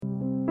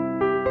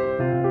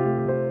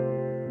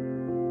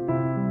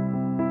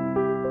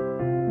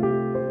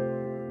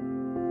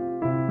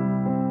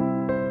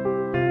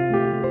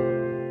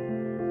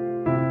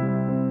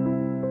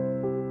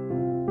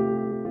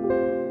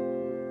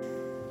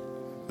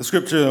The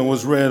scripture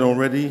was read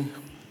already,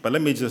 but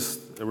let me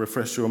just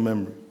refresh your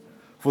memory.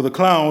 For the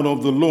cloud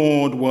of the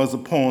Lord was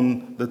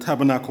upon the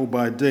tabernacle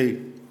by day,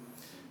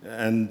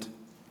 and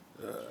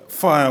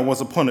fire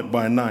was upon it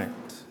by night,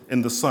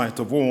 in the sight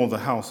of all the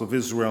house of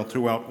Israel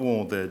throughout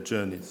all their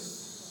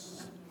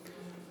journeys.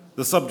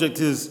 The subject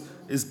is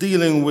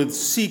dealing with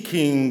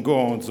seeking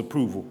God's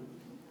approval.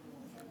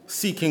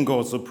 Seeking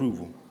God's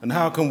approval. And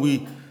how can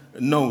we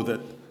know that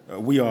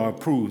we are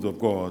approved of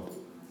God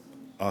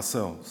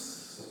ourselves?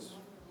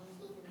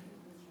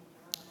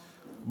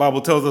 The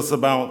Bible tells us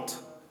about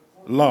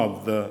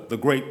love, the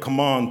great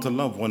command to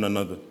love one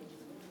another.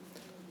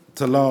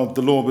 To love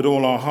the Lord with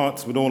all our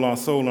hearts, with all our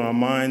soul and our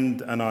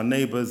mind, and our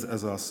neighbors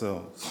as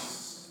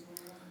ourselves.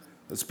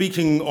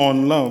 Speaking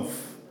on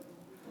love,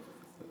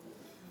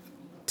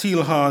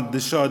 Teilhard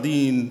de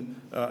Chardin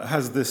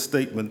has this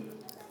statement: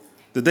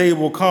 the day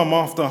will come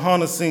after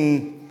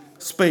harnessing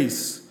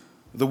space,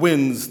 the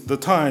winds, the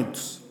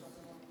tides,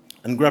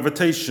 and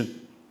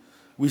gravitation.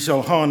 We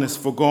shall harness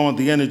for God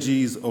the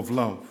energies of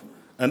love.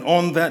 And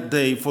on that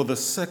day, for the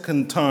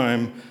second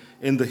time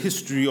in the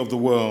history of the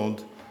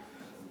world,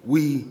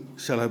 we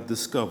shall have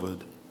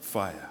discovered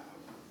fire.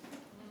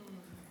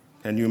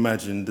 Can you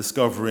imagine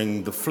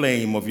discovering the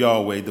flame of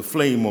Yahweh, the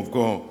flame of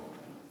God?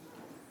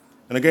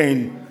 And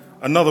again,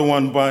 another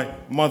one by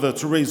Mother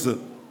Teresa.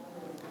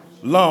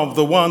 Love,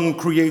 the one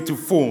creative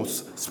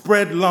force.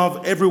 Spread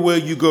love everywhere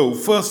you go.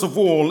 First of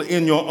all,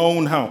 in your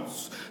own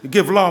house.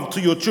 Give love to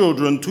your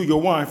children, to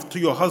your wife, to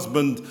your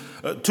husband,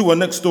 to a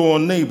next door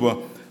neighbor.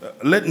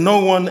 Let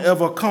no one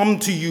ever come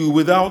to you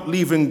without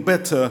leaving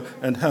better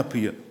and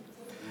happier.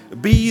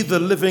 Be the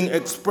living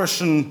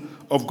expression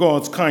of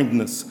God's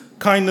kindness.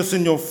 Kindness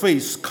in your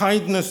face,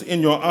 kindness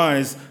in your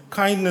eyes,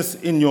 kindness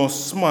in your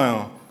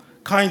smile,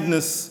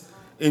 kindness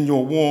in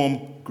your warm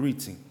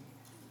greeting.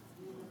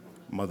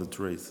 Mother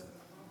Teresa.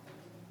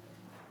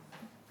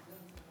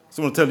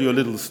 So I want to tell you a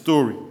little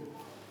story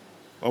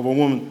of a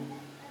woman.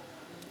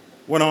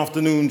 One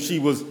afternoon, she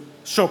was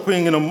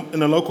shopping in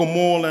a local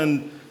mall,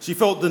 and she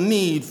felt the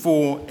need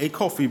for a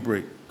coffee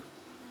break.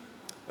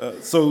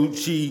 So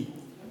she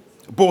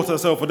bought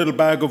herself a little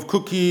bag of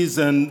cookies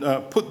and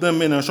put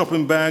them in her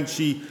shopping bag.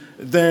 She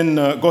then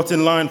got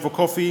in line for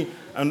coffee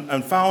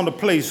and found a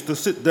place to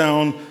sit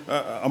down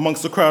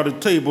amongst the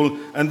crowded table.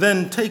 And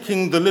then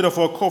taking the lid off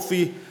her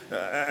coffee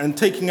and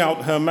taking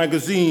out her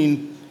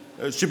magazine,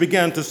 she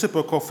began to sip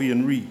her coffee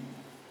and read.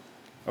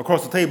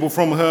 Across the table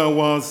from her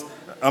was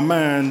a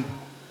man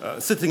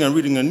sitting and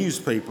reading a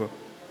newspaper.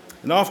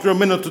 And after a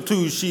minute or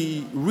two,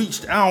 she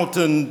reached out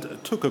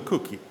and took a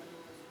cookie.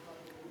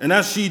 And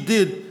as she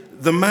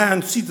did, the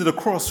man seated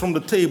across from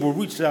the table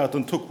reached out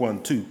and took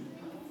one too.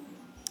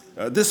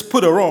 This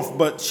put her off,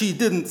 but she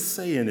didn't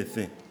say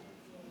anything.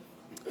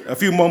 A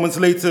few moments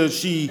later,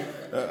 she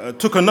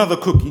took another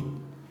cookie.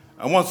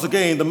 And once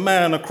again, the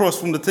man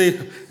across from the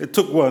table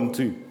took one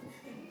too.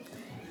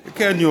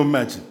 Can you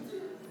imagine?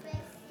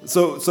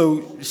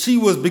 So she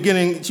was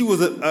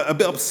a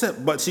bit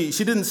upset, but she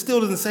still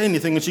didn't say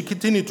anything, and she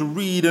continued to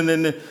read, and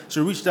then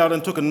she reached out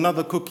and took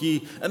another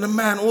cookie, and the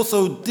man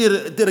also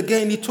did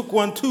again, he took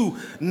one too.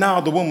 Now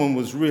the woman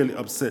was really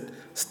upset.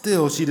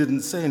 Still, she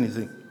didn't say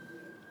anything.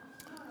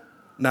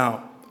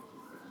 Now,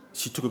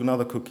 she took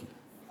another cookie,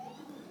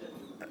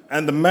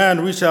 and the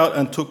man reached out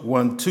and took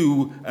one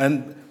too,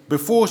 and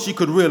before she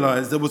could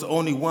realize, there was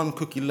only one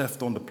cookie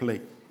left on the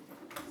plate.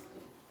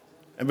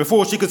 And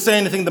before she could say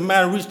anything, the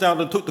man reached out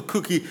and took the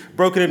cookie,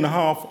 broke it in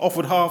half,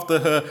 offered half to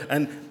her,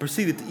 and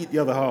proceeded to eat the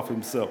other half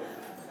himself.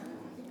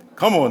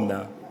 Come on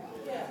now.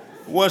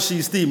 Was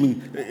she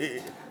steaming?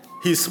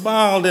 He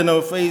smiled in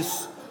her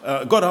face,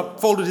 got up,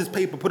 folded his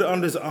paper, put it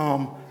under his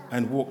arm,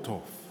 and walked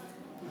off.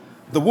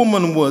 The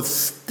woman was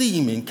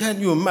steaming. Can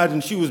you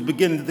imagine? She was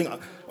beginning to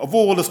think of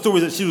all the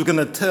stories that she was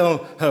going to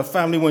tell her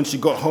family when she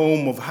got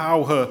home, of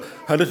how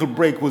her little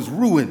break was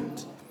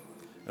ruined.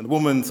 And the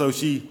woman, so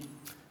she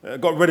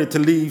got ready to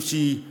leave.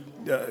 She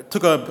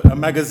took a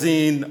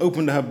magazine,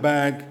 opened her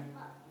bag,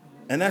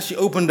 and as she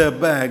opened her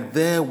bag,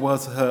 there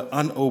was her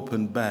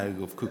unopened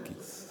bag of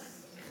cookies.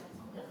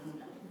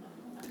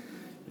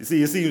 You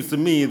see, it seems to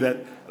me that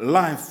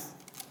life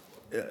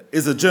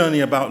is a journey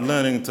about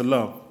learning to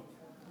love,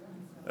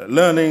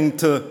 learning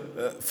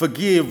to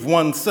forgive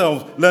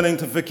oneself, learning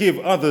to forgive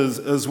others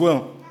as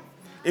well.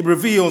 It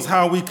reveals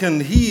how we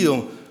can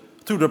heal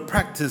through the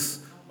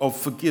practice of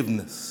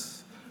forgiveness.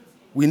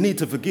 We need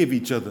to forgive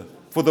each other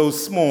for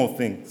those small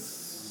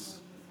things,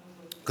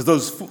 because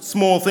those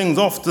small things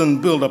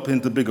often build up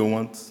into bigger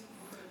ones.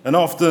 And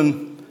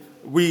often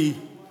we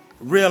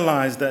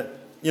realize that,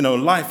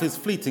 life is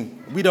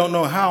fleeting. We don't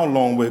know how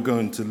long we're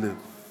going to live.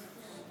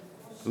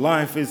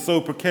 Life is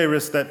so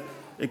precarious that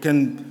it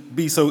can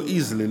be so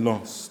easily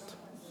lost.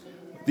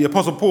 The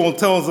Apostle Paul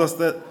tells us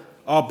that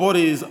our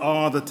bodies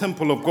are the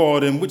temple of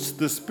God in which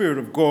the Spirit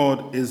of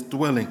God is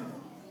dwelling.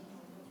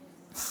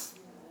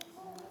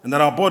 And that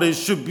our bodies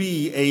should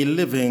be a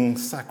living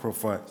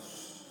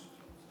sacrifice,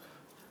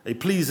 a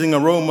pleasing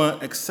aroma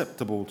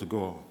acceptable to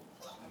God.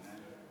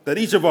 That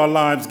each of our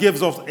lives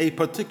gives off a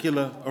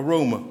particular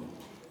aroma.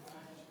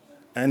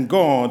 And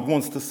God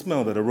wants to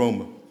smell that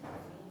aroma.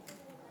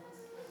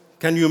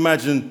 Can you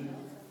imagine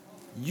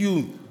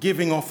you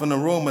giving off an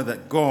aroma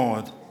that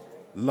God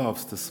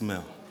loves to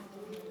smell?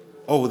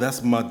 Oh,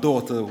 that's my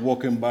daughter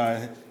walking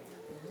by.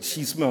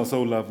 She smells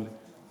so lovely.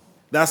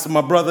 That's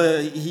my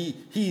brother.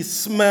 He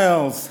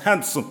smells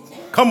handsome.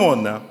 Come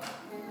on now.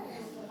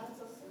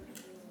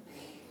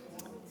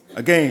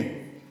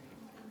 Again,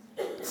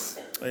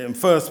 in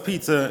 1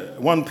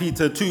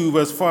 Peter 2,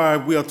 verse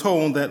 5, we are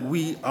told that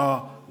we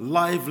are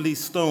lively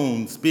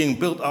stones being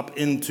built up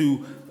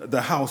into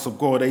the house of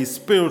God, a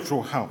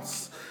spiritual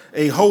house,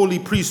 a holy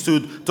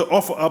priesthood to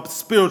offer up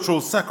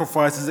spiritual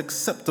sacrifices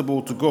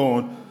acceptable to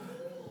God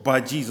by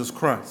Jesus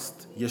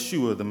Christ,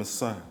 Yeshua the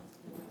Messiah.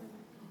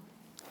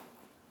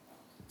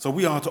 So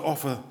we are to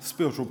offer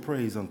spiritual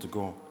praise unto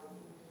God.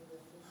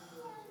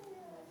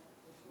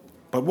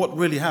 But what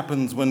really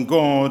happens when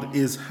God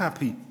is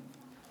happy,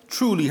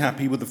 truly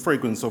happy with the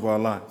fragrance of our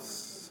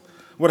lives?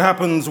 What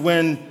happens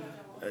when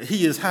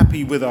He is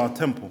happy with our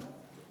temple?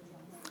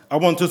 I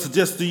want to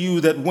suggest to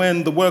you that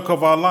when the work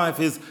of our life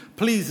is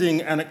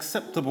pleasing and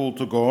acceptable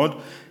to God,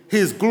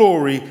 His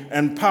glory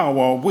and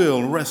power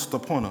will rest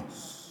upon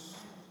us.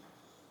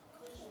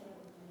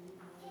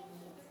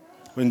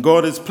 When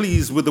God is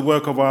pleased with the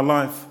work of our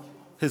life,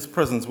 His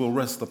presence will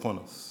rest upon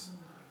us.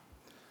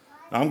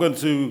 Now, I'm going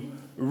to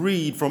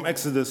read from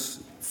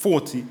Exodus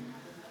 40,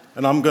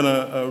 and I'm going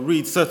to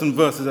read certain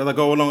verses as I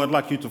go along. I'd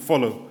like you to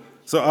follow.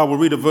 So I will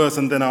read a verse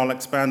and then I'll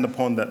expand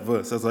upon that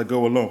verse as I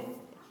go along.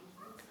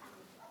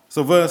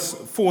 So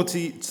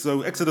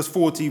Exodus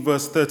 40,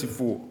 verse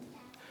 34.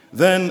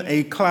 Then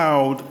a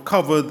cloud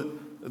covered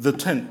the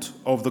tent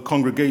of the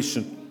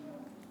congregation,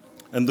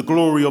 and the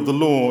glory of the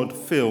Lord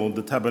filled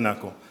the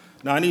tabernacle.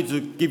 Now I need to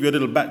give you a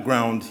little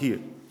background here.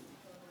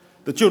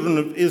 The children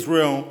of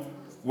Israel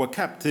were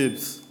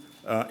captives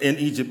in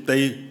Egypt.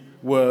 They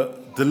were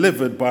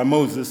delivered by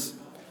Moses,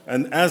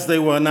 and as they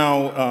were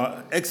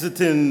now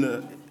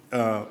exiting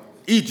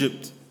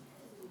Egypt,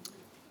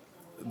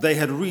 they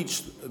had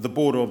reached the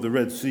border of the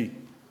Red Sea.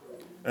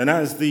 And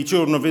as the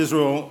children of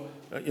Israel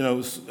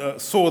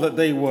saw that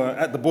they were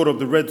at the border of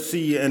the Red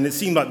Sea and it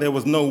seemed like there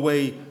was no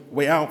way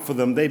out for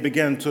them, they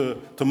began to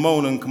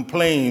moan and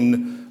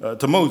complain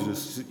to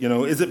Moses.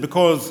 Is it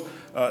because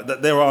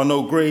that there are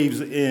no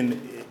graves in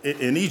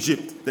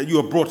Egypt that you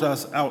have brought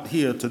us out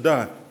here to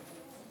die?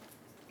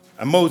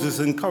 And Moses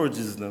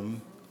encourages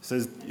them,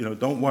 says,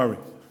 don't worry.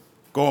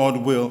 God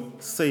will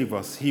save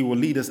us. He will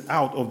lead us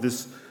out of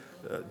this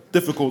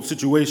difficult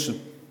situation.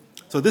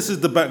 So this is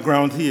the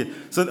background here.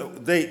 So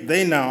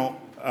they now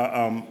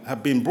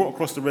have been brought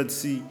across the Red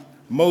Sea.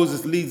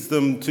 Moses leads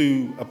them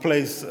to a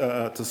place,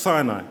 to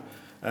Sinai.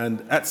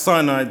 And at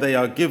Sinai, they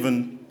are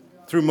given,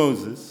 through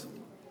Moses,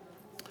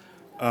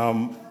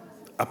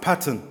 a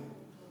pattern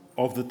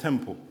of the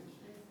temple.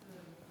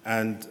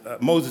 And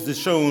Moses is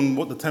shown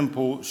what the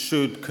temple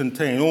should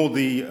contain, all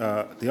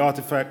the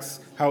artifacts,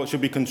 how it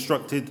should be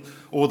constructed,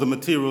 all the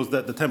materials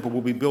that the temple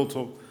will be built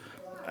of.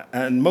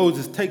 And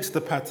Moses takes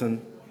the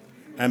pattern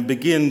and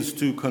begins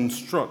to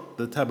construct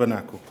the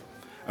tabernacle.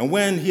 And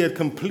when he had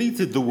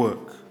completed the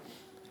work,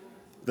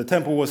 the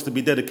temple was to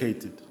be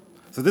dedicated.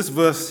 So this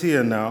verse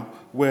here now,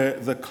 where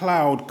the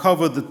cloud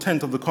covered the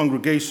tent of the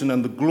congregation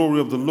and the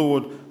glory of the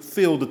Lord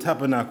filled the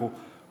tabernacle,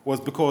 was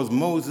because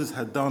Moses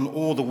had done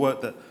all the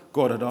work that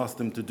God had asked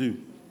him to do.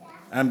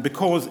 And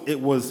because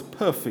it was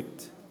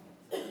perfect,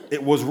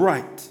 it was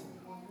right.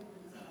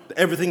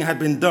 Everything had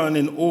been done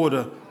in the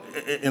order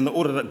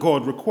that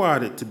God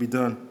required it to be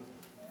done.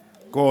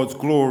 God's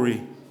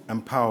glory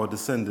and power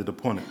descended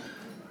upon it.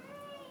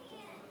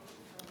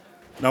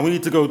 Now we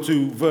need to go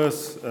to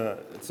verse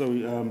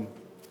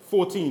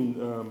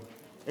 14,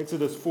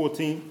 Exodus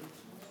 14.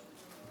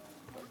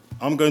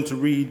 I'm going to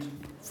read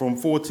from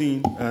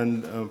 14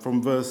 and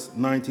from verse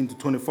 19 to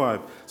 25.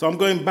 So I'm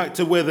going back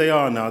to where they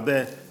are now.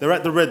 They're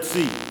at the Red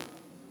Sea.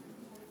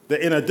 They're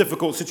in a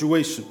difficult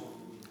situation.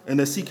 And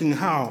they're seeking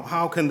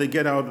how can they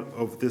get out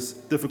of this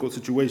difficult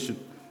situation.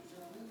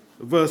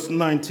 Verse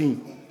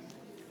 19.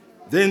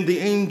 Then the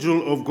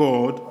angel of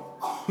God,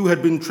 who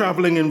had been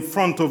traveling in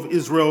front of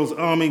Israel's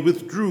army,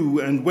 withdrew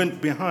and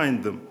went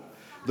behind them.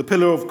 The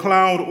pillar of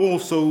cloud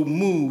also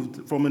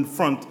moved from in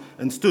front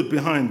and stood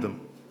behind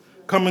them,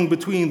 coming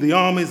between the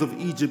armies of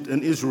Egypt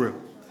and Israel.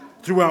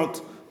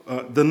 Throughout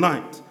the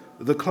night,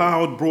 the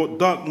cloud brought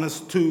darkness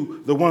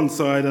to the one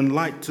side and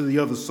light to the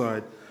other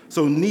side,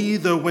 so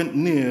neither went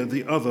near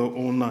the other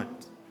all night.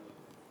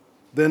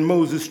 Then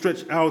Moses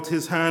stretched out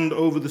his hand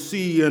over the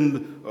sea,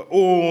 and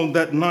all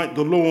that night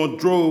the Lord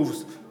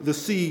drove the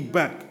sea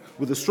back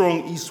with a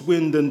strong east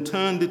wind and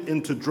turned it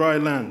into dry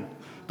land.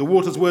 The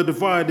waters were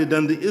divided,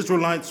 and the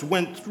Israelites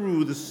went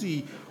through the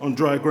sea on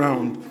dry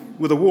ground,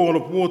 with a wall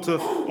of water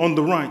on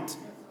the right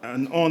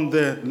and on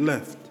their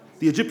left.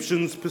 The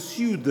Egyptians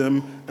pursued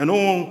them, and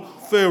all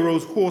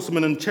Pharaoh's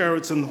horsemen and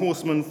chariots and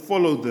horsemen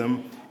followed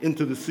them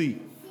into the sea.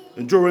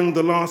 And during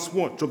the last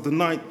watch of the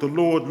night, the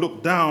Lord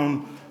looked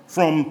down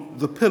from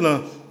the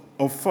pillar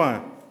of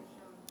fire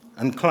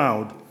and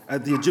cloud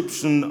at the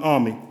Egyptian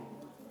army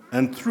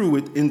and threw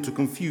it into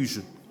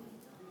confusion.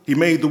 He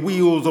made the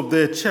wheels of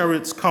their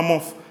chariots come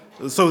off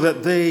so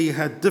that they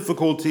had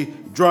difficulty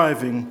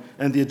driving,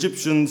 and the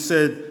Egyptians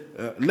said,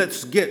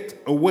 let's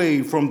get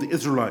away from the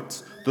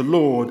Israelites. The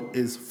Lord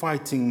is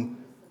fighting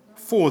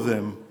for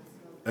them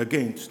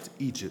against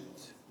Egypt.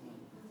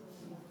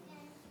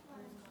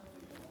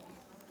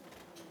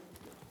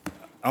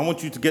 I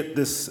want you to get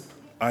this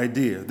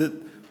idea that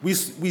we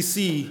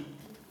see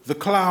the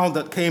cloud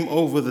that came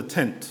over the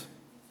tent,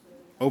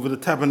 over the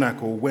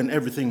tabernacle, when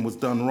everything was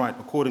done right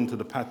according to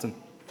the pattern.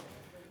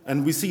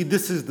 And we see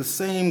this is the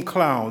same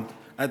cloud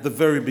at the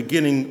very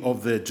beginning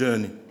of their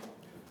journey.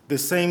 The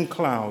same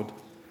cloud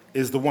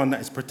is the one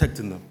that is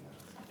protecting them.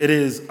 It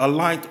is a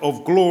light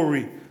of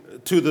glory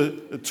to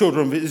the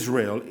children of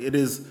Israel. It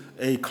is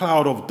a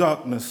cloud of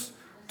darkness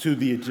to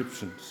the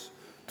Egyptians,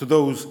 to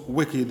those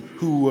wicked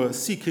who were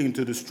seeking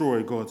to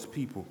destroy God's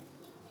people.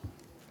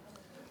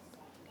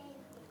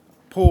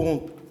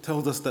 Paul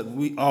tells us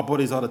that our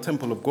bodies are the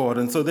temple of God,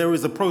 and so there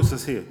is a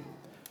process here.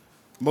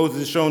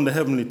 Moses is shown the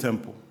heavenly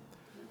temple.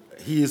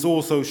 He is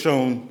also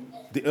shown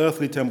the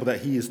earthly temple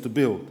that he is to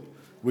build,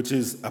 which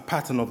is a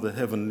pattern of the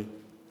heavenly.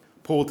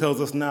 Paul tells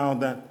us now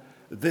that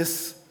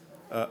this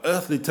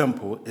earthly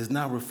temple is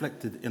now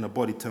reflected in a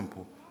body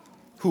temple,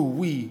 who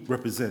we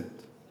represent.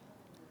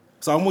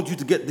 So I want you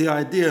to get the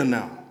idea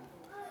now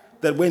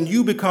that when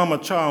you become a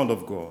child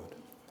of God,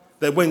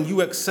 that when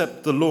you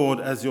accept the Lord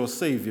as your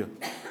Savior,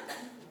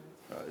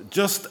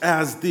 just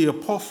as the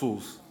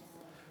apostles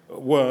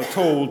were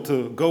told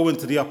to go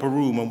into the upper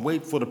room and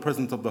wait for the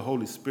presence of the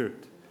Holy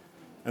Spirit,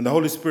 and the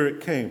Holy Spirit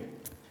came.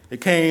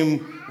 It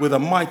came with a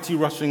mighty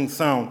rushing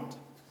sound,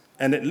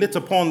 and it lit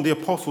upon the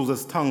apostles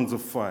as tongues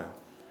of fire.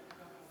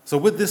 So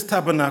with this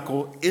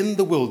tabernacle in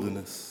the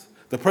wilderness,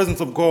 the presence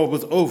of God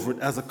was over it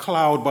as a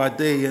cloud by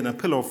day and a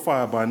pillar of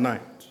fire by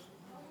night.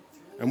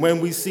 And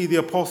when we see the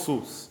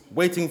apostles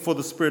waiting for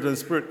the Spirit, and the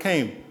Spirit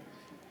came,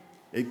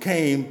 it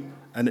came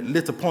and it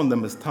lit upon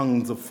them as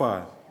tongues of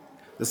fire.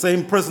 The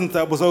same presence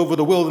that was over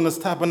the wilderness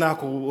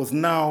tabernacle was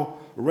now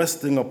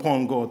resting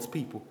upon God's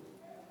people.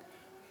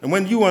 And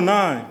when you and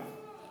I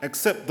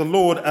accept the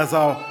Lord as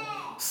our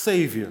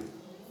Savior,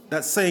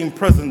 that same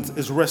presence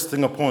is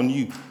resting upon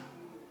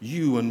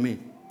you and me.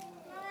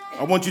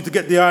 I want you to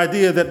get the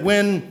idea that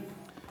when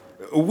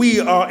we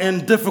are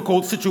in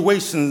difficult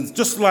situations,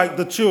 just like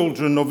the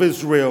children of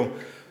Israel,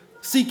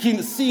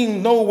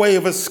 seeing no way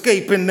of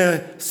escape in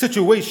their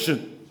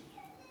situation,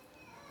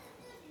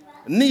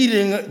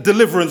 needing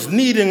deliverance,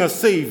 needing a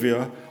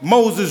Savior,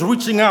 Moses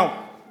reaching out,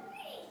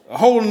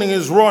 holding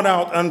his rod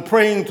out and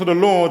praying to the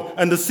Lord,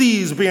 and the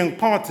seas being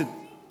parted.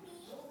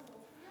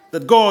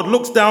 That God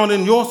looks down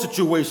in your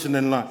situation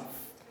in life,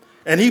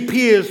 and he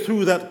peers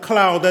through that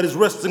cloud that is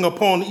resting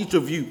upon each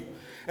of you,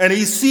 and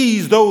he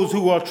sees those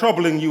who are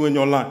troubling you in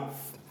your life,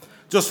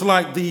 just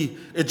like the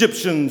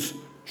Egyptians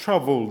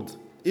troubled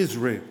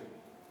Israel,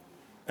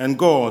 and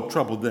God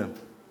troubled them.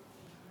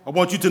 I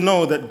want you to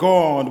know that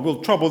God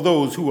will trouble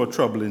those who are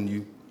troubling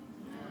you.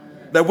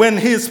 That when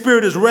his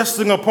Spirit is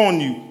resting upon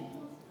you,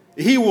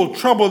 he will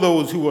trouble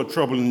those who are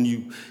troubling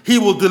you. He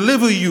will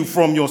deliver you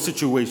from your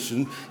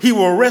situation. He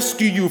will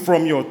rescue you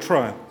from your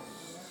trial.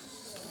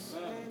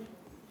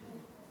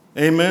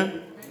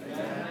 Amen?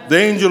 Amen. The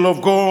angel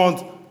of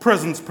God's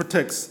presence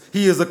protects.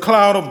 He is a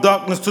cloud of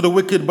darkness to the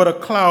wicked, but a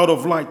cloud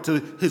of light to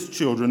his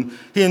children.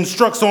 He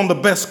instructs on the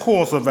best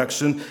course of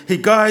action. He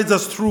guides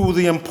us through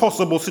the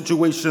impossible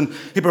situation.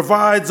 He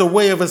provides a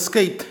way of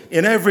escape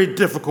in every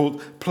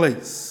difficult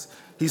place.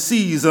 He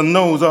sees and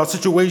knows our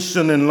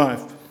situation in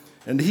life,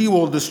 and he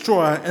will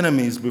destroy our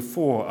enemies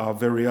before our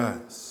very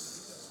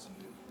eyes.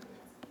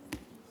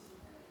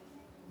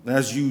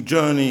 As you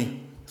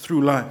journey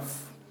through life,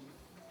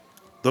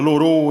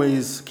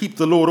 keep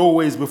the Lord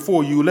always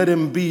before you. Let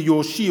him be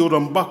your shield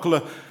and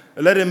buckler.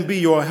 Let him be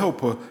your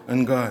helper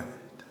and guide.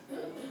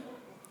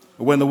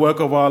 When the work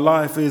of our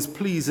life is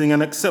pleasing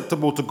and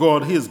acceptable to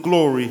God, his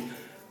glory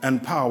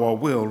and power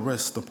will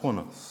rest upon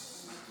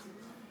us.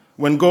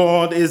 When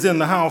God is in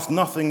the house,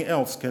 nothing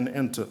else can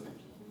enter.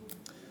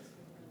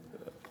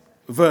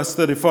 Verse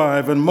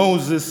 35, and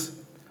Moses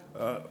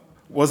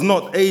was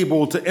not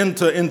able to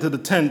enter into the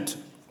tent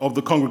of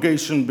the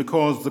congregation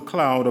because the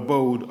cloud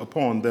abode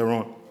upon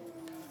thereon,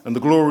 and the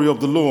glory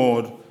of the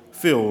Lord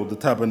filled the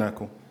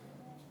tabernacle.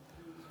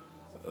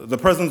 The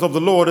presence of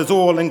the Lord is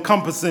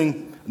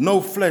all-encompassing.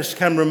 No flesh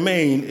can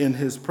remain in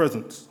his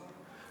presence.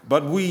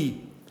 But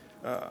we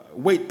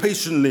wait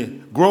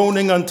patiently,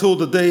 groaning until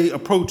the day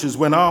approaches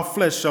when our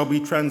flesh shall be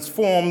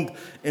transformed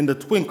in the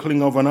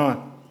twinkling of an eye.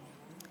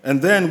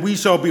 And then we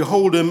shall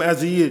behold him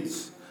as he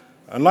is.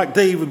 And like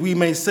David, we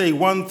may say,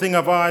 one thing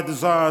have I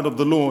desired of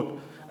the Lord,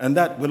 and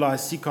that will I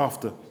seek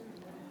after,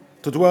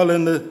 to dwell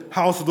in the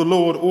house of the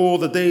Lord all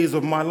the days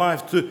of my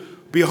life, to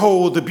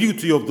behold the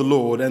beauty of the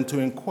Lord and to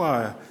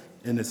inquire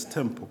in his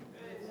temple.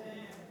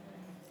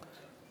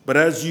 But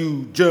as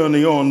you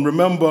journey on,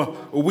 remember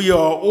we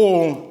are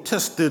all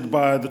tested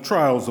by the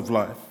trials of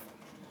life,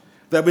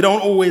 that we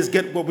don't always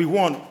get what we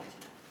want,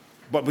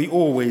 but we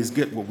always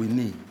get what we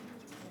need.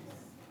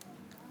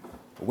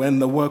 when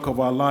the work of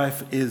our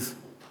life is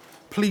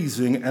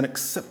pleasing and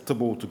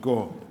acceptable to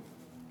God,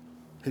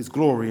 his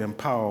glory and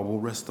power will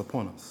rest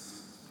upon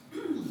us.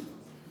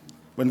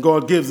 When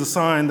God gives a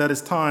sign that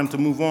it's time to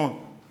move on,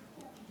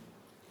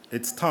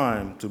 it's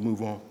time to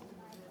move on.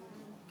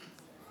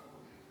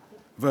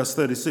 Verse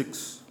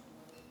 36.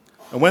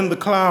 And when the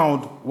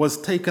cloud was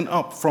taken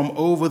up from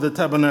over the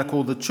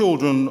tabernacle, the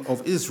children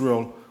of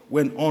Israel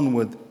went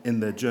onward in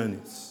their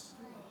journeys.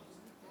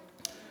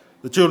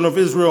 The children of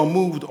Israel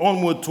moved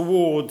onward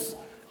towards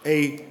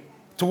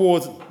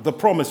the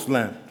promised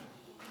land.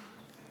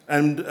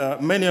 And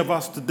many of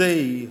us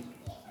today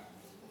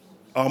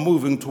are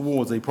moving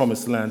towards a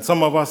promised land.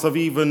 Some of us have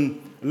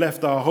even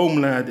left our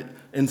homeland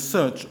in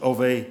search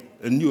of a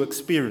new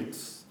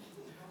experience.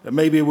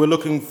 Maybe we're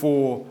looking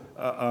for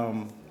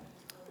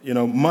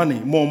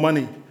more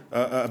money,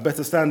 a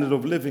better standard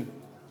of living.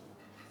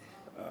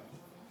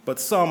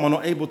 But some are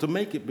not able to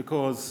make it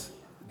because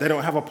they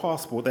don't have a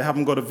passport, they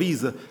haven't got a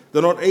visa.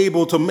 They're not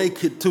able to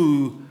make it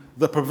to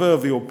the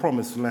proverbial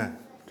promised land.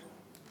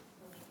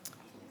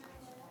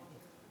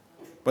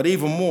 But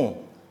even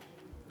more,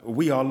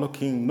 we are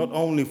looking not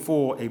only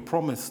for a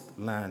promised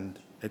land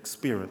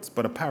experience,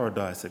 but a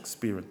paradise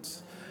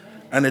experience,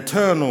 an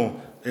eternal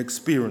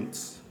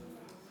experience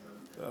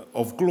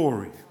of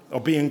glory,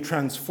 of being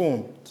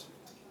transformed.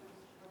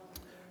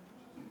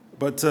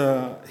 But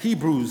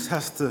Hebrews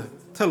has to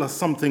tell us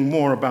something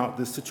more about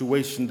this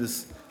situation,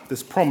 this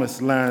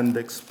promised land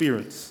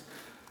experience.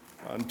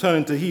 I'm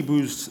turning to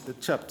Hebrews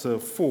chapter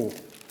 4.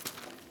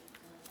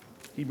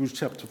 Hebrews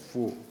chapter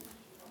 4.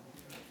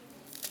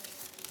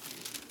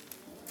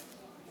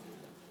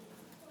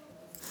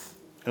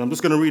 And I'm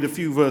just going to read a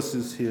few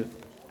verses here.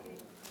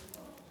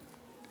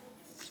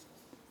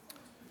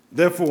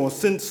 Therefore,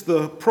 since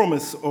the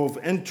promise of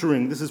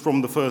entering, this is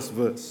from the first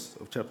verse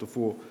of chapter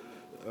 4,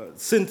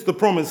 since the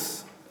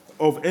promise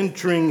of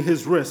entering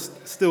his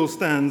rest still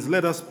stands,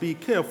 let us be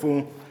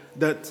careful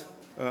that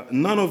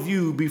none of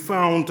you be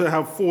found to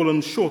have fallen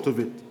short of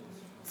it.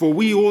 For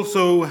we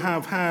also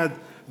have had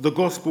the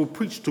gospel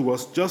preached to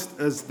us just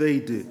as they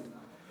did.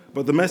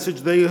 But the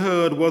message they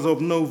heard was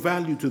of no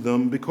value to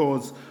them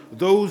because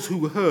those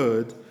who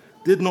heard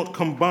did not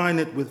combine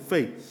it with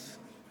faith.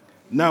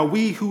 Now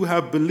we who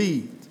have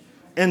believed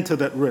enter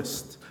that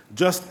rest,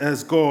 just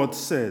as God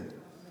said.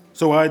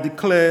 So I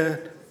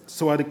declared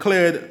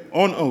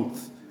on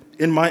oath,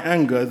 in my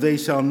anger they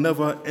shall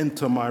never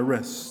enter my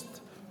rest.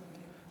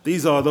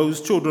 These are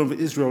those children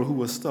of Israel who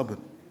were stubborn.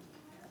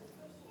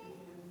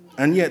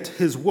 And yet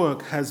his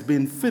work has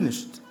been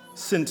finished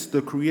since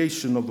the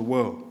creation of the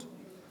world.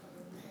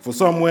 For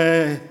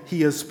somewhere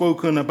he has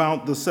spoken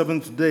about the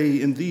seventh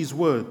day in these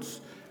words,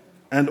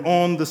 and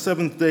on the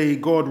seventh day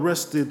God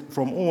rested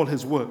from all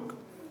his work.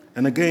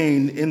 And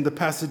again, in the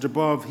passage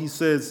above, he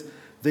says,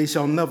 they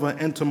shall never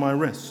enter my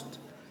rest.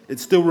 It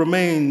still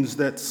remains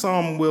that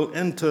some will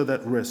enter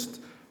that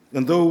rest,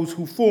 and those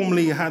who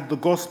formerly had the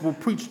gospel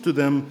preached to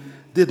them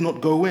did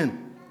not go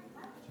in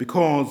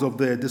because of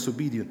their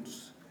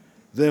disobedience.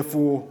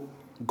 Therefore,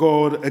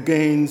 God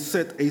again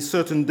set a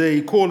certain day,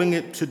 calling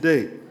it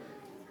today,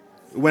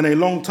 when a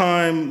long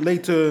time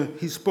later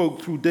he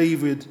spoke through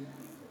David,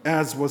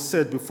 as was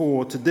said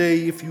before,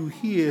 today if you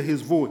hear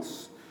his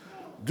voice,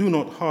 do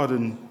not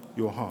harden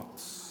your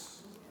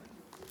hearts.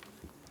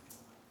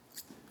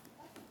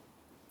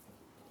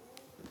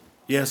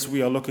 Yes,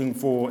 we are looking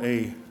for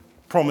a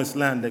promised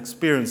land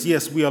experience.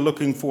 Yes, we are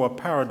looking for a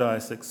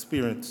paradise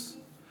experience.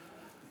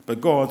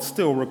 But God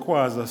still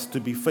requires us to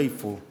be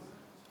faithful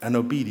and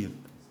obedient.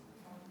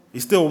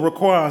 He still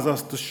requires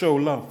us to show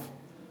love.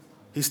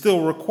 He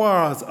still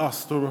requires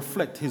us to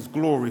reflect his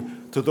glory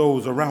to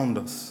those around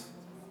us.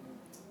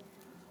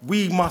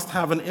 We must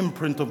have an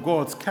imprint of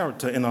God's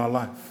character in our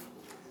life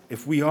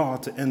if we are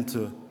to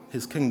enter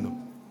his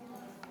kingdom.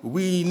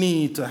 We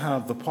need to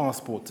have the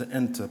passport to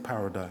enter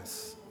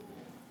paradise.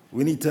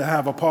 We need to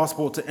have a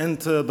passport to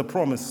enter the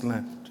promised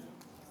land.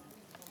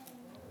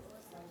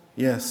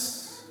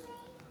 Yes.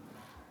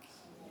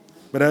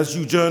 But as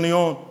you journey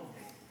on,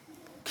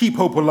 keep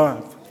hope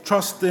alive.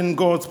 Trust in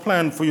God's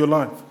plan for your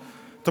life,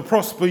 to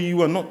prosper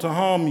you and not to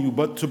harm you,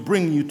 but to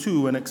bring you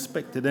to an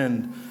expected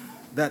end,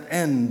 that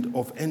end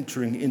of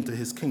entering into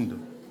his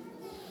kingdom.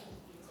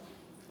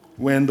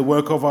 When the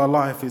work of our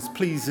life is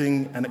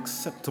pleasing and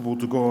acceptable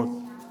to God,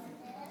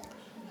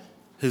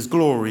 his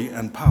glory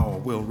and power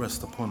will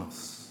rest upon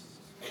us.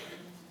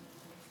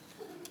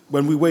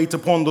 When we wait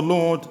upon the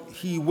Lord,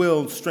 he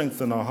will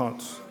strengthen our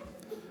hearts.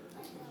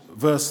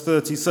 Verse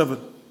 37,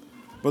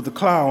 but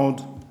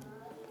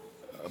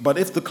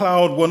if the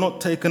cloud were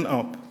not taken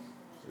up,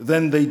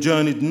 then they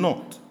journeyed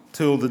not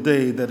till the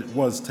day that it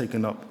was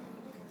taken up.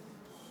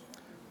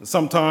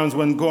 Sometimes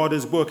when God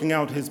is working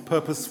out his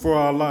purpose for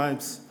our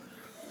lives,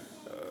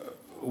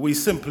 we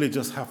simply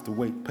just have to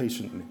wait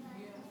patiently.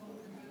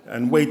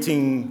 And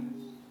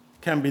waiting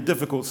can be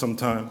difficult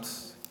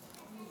sometimes.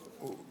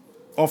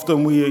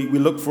 Often we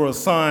look for a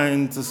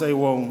sign to say,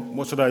 well,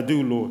 what should I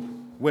do, Lord?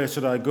 Where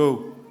should I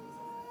go?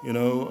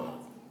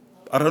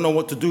 I don't know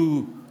what to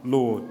do,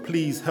 Lord.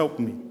 Please help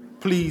me.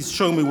 Please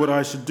show me what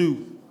I should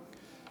do.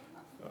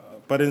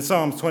 But in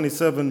Psalms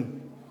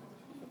 27,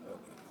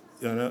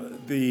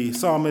 the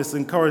psalmist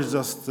encouraged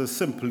us to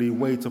simply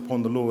wait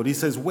upon the Lord. He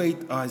says, wait,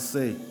 I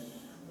say,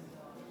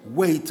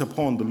 wait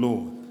upon the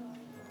Lord.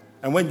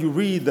 And when you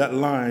read that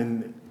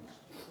line,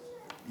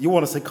 you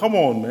want to say, come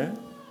on, man.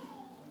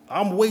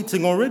 I'm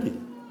waiting already.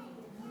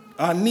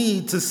 I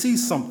need to see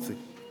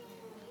something.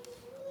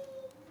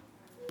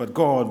 But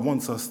God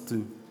wants us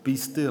to be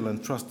still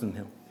and trust in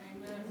him.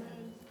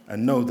 Amen.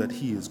 And know that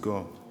he is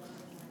God.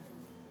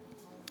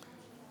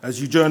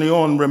 As you journey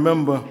on,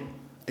 remember,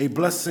 a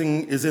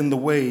blessing is in the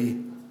way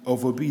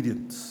of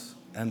obedience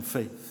and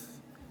faith.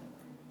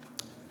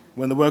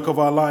 When the work of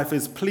our life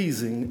is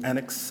pleasing and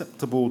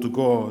acceptable to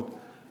God,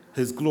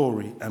 his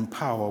glory and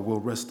power will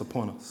rest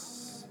upon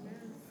us.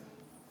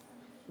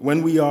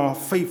 When we are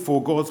faithful,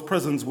 God's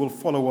presence will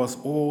follow us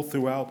all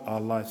throughout our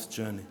life's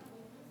journey.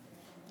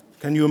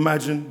 Can you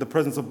imagine the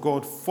presence of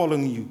God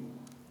following you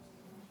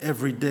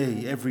every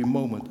day, every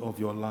moment of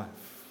your life?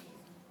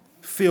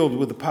 Filled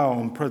with the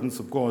power and presence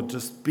of God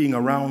just being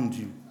around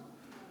you.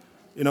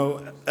 You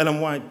know,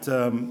 Ellen White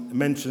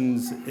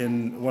mentions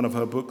in one of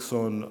her books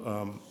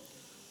on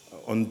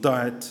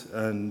diet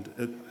and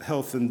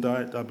health and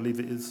diet, I believe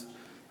it is,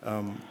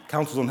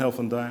 Counsels on Health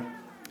and Diet.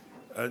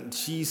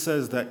 She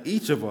says that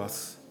each of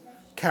us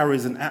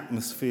carries an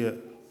atmosphere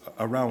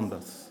around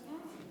us,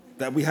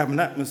 that we have an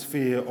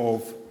atmosphere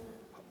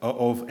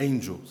of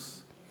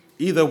angels.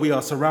 Either we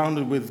are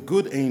surrounded with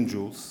good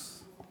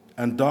angels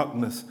and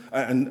darkness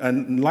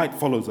and light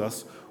follows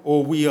us,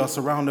 or we are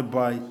surrounded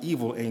by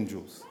evil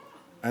angels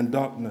and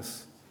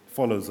darkness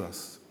follows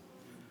us.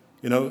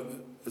 You know,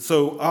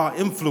 so our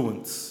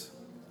influence,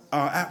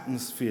 our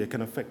atmosphere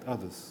can affect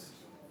others.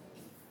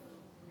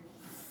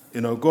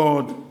 You know,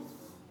 God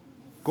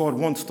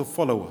wants to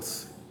follow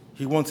us.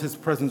 He wants his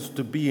presence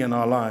to be in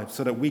our lives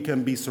so that we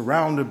can be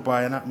surrounded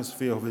by an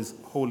atmosphere of his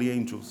holy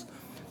angels,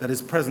 that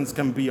his presence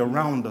can be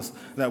around us,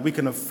 that we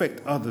can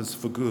affect others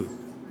for good.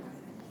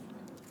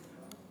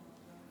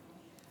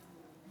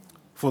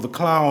 For the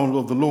cloud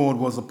of the Lord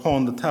was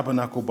upon the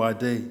tabernacle by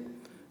day,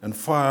 and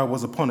fire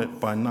was upon it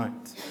by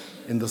night,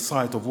 in the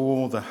sight of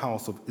all the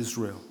house of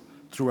Israel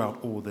throughout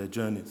all their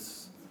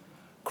journeys.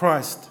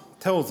 Christ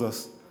tells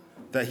us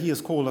that he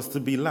has called us to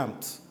be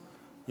lamps,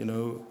 you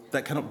know,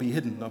 that cannot be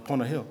hidden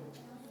upon a hill.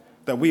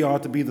 That we are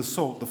to be the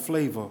salt, the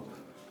flavor,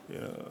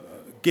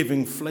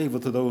 giving flavor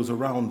to those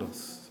around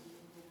us.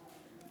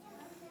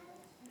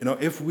 You know,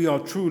 if we are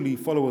truly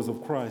followers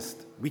of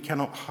Christ, we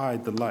cannot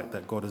hide the light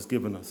that God has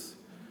given us.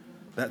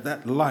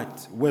 That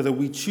light, whether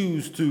we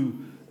choose to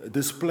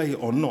display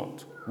or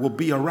not, will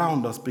be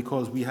around us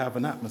because we have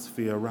an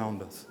atmosphere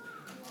around us,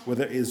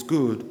 whether it is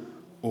good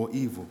or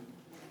evil.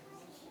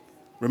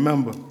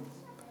 Remember,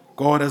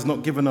 God has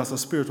not given us a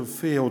spirit of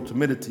fear or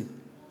timidity,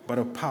 but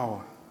of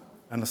power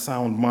and a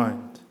sound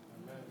mind,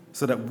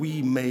 so that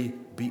we may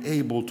be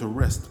able to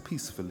rest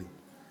peacefully.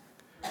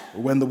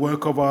 When the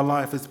work of our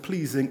life is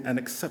pleasing and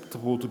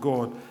acceptable to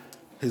God,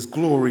 his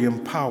glory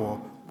and power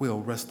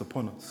will rest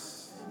upon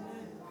us.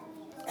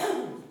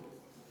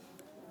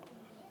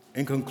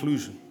 In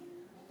conclusion,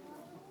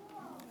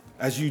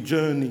 as you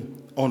journey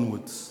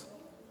onwards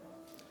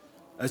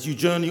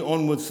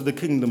to the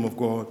kingdom of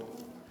God,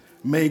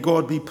 may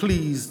God be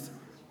pleased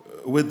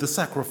with the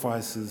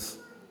sacrifices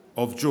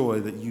of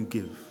joy that you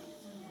give.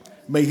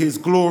 May his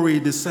glory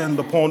descend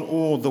upon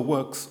all the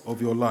works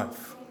of your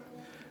life.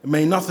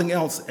 May nothing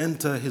else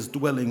enter his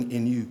dwelling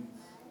in you.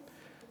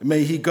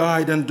 May he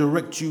guide and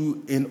direct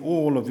you in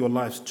all of your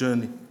life's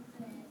journey.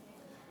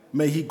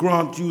 May he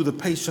grant you the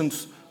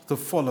patience to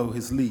follow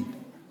his lead.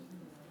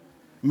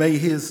 May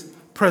his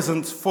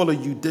presence follow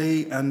you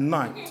day and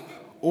night,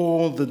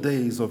 all the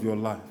days of your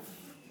life.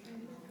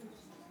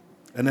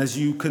 And as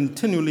you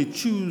continually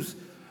choose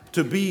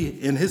to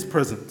be in his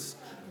presence,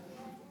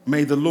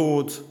 may the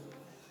Lord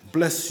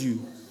bless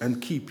you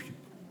and keep you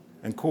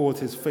and cause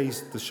his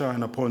face to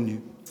shine upon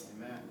you,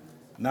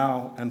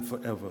 now and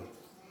forever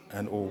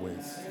and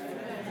always.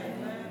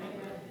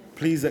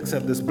 Please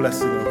accept this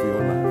blessing over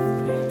your life.